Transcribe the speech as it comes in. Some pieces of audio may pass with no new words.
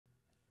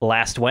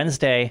Last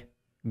Wednesday,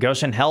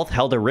 Goshen Health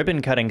held a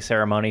ribbon-cutting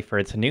ceremony for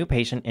its new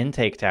patient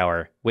intake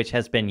tower, which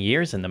has been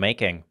years in the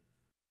making.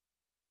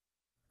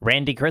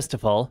 Randy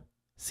Christophel,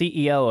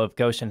 CEO of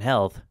Goshen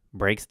Health,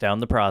 breaks down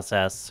the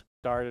process.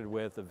 Started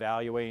with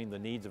evaluating the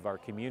needs of our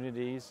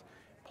communities,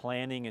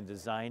 planning and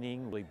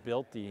designing. We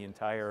built the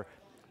entire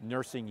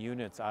nursing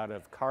units out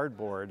of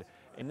cardboard,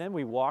 and then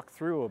we walked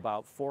through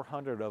about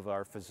 400 of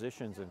our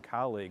physicians and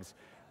colleagues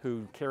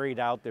who carried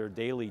out their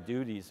daily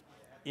duties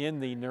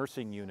in the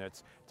nursing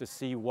units to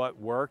see what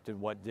worked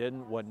and what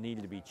didn't, what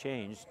needed to be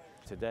changed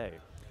today.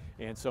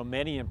 And so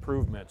many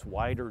improvements: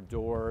 wider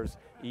doors,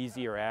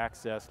 easier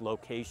access,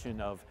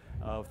 location of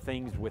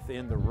things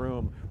within the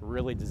room,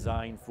 really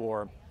designed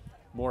for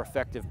more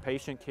effective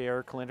patient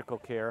care, clinical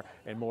care,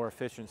 and more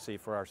efficiency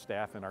for our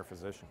staff and our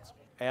physicians.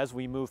 As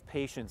we move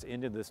patients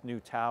into this new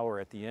tower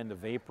at the end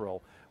of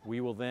April,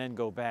 we will then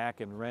go back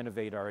and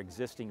renovate our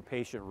existing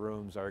patient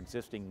rooms, our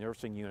existing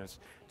nursing units,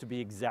 to be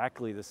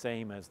exactly the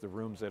same as the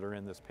rooms that are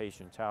in this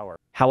patient tower.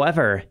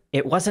 However,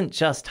 it wasn't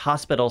just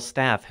hospital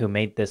staff who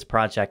made this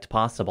project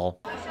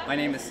possible. My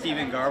name is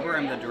Garber.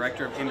 I'm the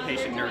Director of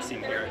Inpatient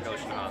Nursing here at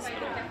Goshen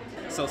Hospital.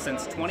 So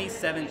since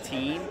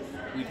 2017,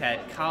 we've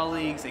had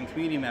colleagues and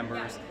community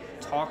members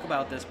talk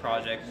about this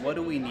project. What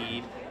do we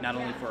need, not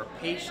only for a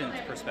patient's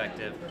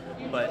perspective,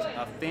 but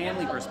a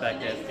family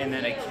perspective, and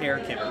then a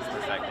caregiver's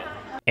perspective.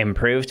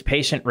 Improved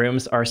patient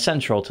rooms are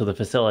central to the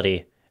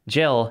facility.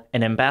 Jill,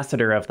 an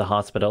ambassador of the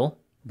hospital,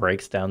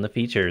 breaks down the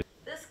features.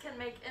 This can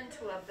make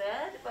into a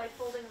bed by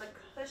folding the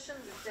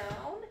cushions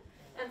down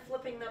and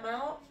flipping them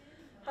out.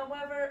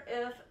 However,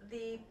 if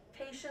the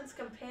patient's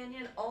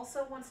companion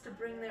also wants to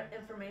bring their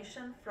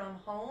information from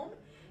home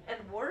and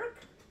work,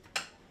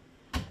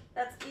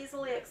 that's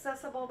easily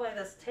accessible by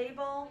this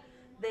table.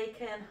 They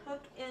can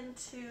hook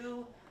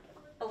into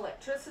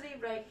electricity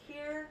right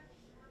here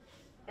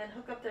and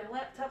hook up their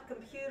laptop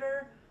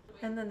computer.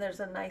 And then there's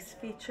a nice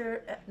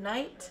feature at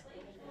night.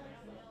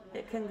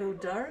 It can go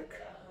dark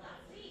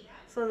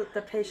so that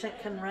the patient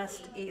can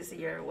rest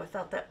easier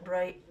without that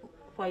bright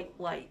white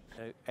light.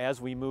 As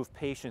we move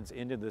patients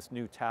into this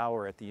new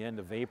tower at the end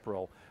of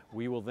April,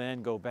 we will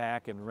then go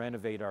back and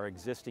renovate our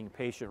existing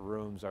patient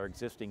rooms, our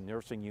existing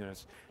nursing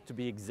units, to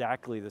be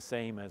exactly the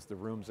same as the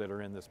rooms that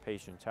are in this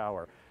patient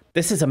tower.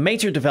 This is a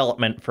major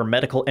development for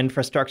medical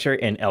infrastructure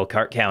in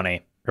Elkhart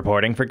County.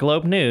 Reporting for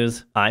Globe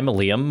News, I'm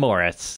Liam Morris.